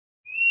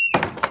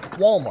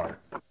Walmart.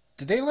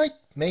 Did they,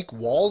 make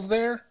walls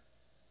there?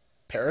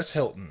 Paris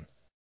Hilton.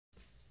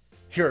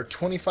 Here are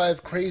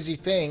 25 crazy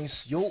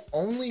things you'll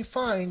only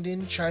find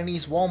in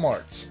Chinese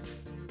Walmarts.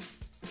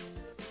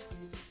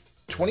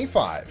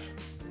 25.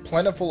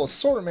 Plentiful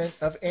assortment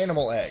of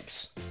animal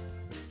eggs.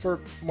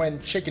 For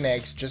when chicken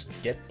eggs just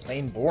get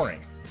plain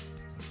boring.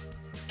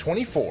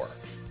 24.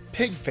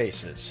 Pig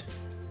faces.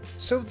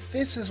 So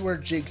this is where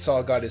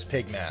Jigsaw got his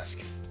pig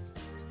mask.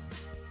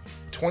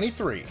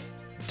 23.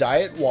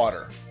 Diet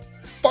water.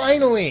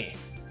 Finally!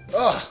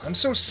 Ugh, I'm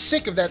so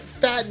sick of that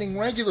fattening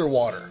regular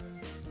water.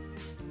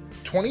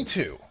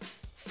 22.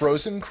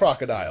 Frozen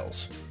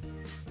crocodiles.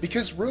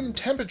 Because room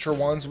temperature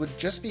ones would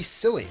just be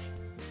silly.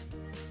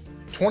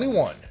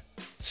 21.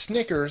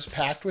 Snickers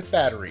packed with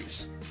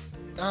batteries.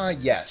 Ah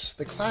yes,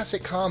 the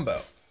classic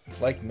combo,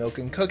 like milk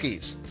and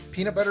cookies,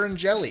 peanut butter and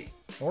jelly,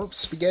 or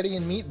spaghetti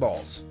and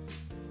meatballs.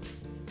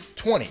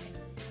 20.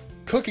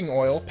 Cooking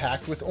oil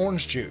packed with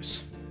orange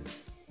juice.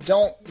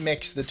 Don't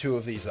mix the two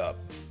of these up.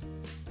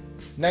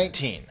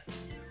 19.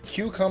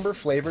 Cucumber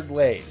flavored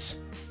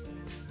Lay's.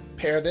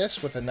 Pair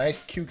this with a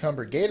nice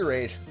cucumber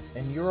Gatorade,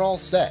 and you're all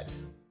set.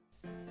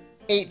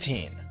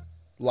 18.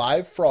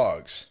 Live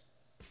frogs.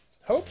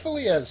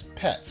 Hopefully as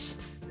pets.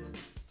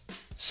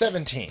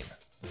 17.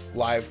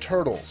 Live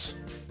turtles.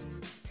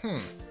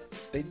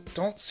 They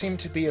don't seem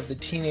to be of the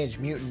Teenage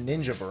Mutant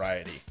Ninja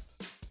variety.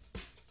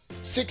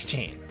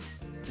 16.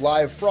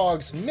 Live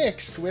frogs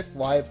mixed with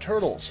live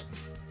turtles.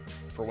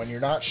 For when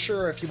you're not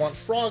sure if you want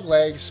frog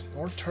legs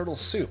or turtle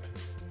soup.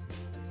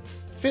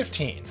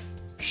 15.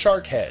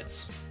 Shark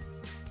heads.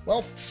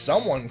 Well,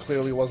 someone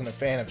clearly wasn't a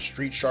fan of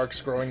street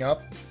sharks growing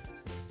up.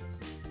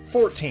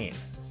 14.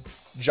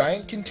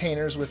 Giant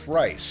containers with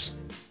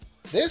rice.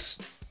 This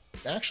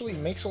actually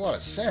makes a lot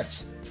of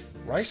sense.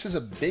 Rice is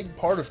a big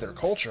part of their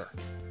culture.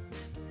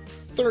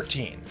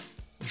 13.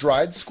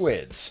 Dried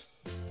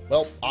squids.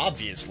 Well,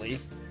 obviously,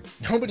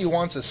 nobody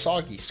wants a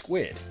soggy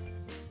squid.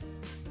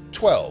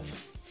 12.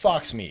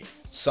 Fox meat,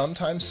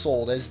 sometimes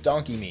sold as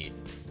donkey meat.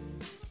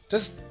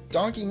 Does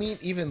donkey meat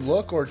even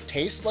look or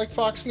taste like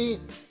fox meat?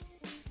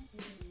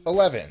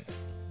 11.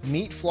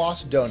 Meat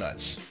floss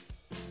donuts.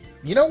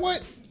 You know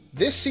what?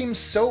 This seems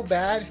so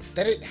bad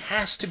that it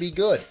has to be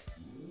good.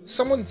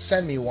 Someone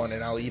send me one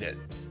and I'll eat it.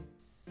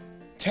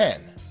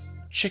 10.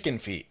 Chicken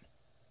feet.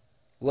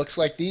 Looks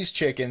like these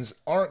chickens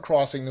aren't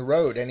crossing the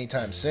road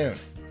anytime soon.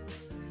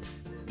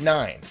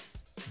 9.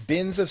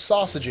 Bins of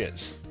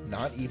sausages,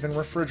 not even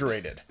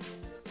refrigerated.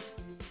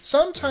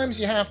 Sometimes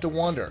you have to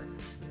wonder,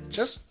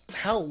 just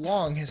how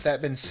long has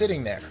that been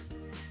sitting there?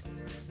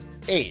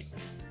 8.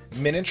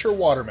 Miniature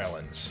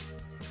watermelons.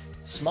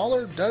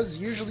 Smaller does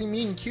usually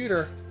mean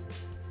cuter.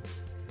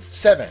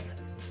 7.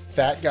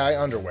 Fat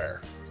guy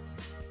underwear.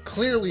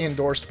 Clearly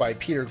endorsed by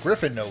Peter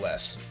Griffin, no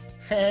less.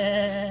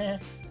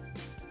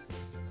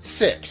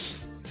 6.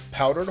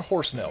 Powdered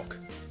horse milk.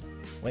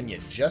 When you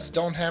just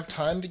don't have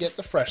time to get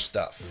the fresh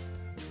stuff.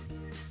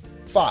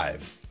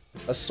 5.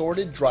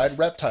 Assorted dried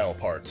reptile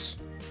parts.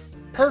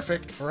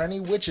 Perfect for any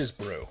witch's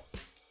brew.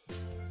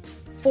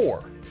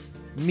 4.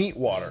 Meat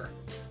water.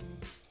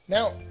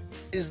 Now,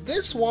 is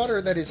this water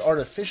that is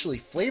artificially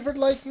flavored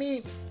like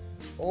meat?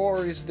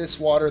 Or is this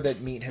water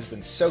that meat has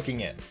been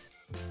soaking in?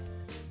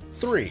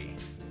 3.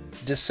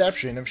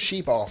 Deception of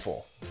sheep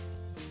offal.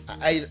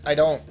 I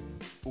don't...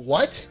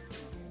 What?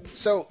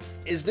 So,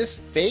 is this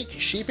fake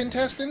sheep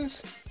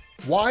intestines?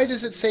 Why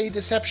does it say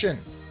deception?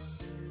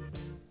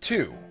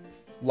 2.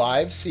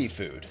 Live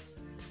seafood.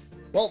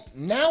 Well,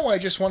 now I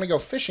just want to go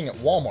fishing at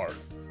Walmart.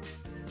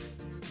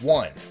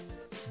 1.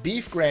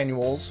 Beef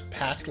granules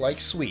packed like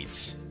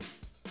sweets.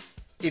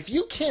 If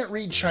you can't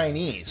read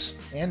Chinese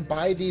and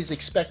buy these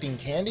expecting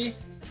candy,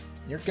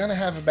 you're gonna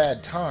have a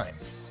bad time.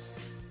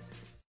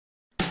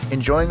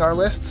 Enjoying our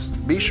lists?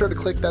 Be sure to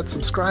click that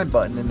subscribe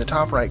button in the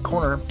top right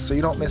corner so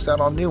you don't miss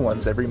out on new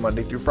ones every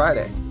Monday through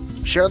Friday.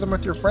 Share them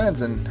with your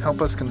friends and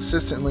help us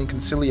consistently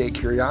conciliate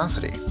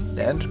curiosity.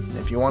 And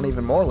if you want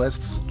even more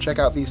lists, check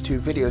out these 2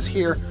 videos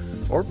here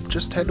or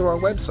just head to our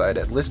website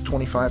at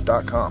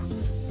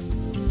list25.com.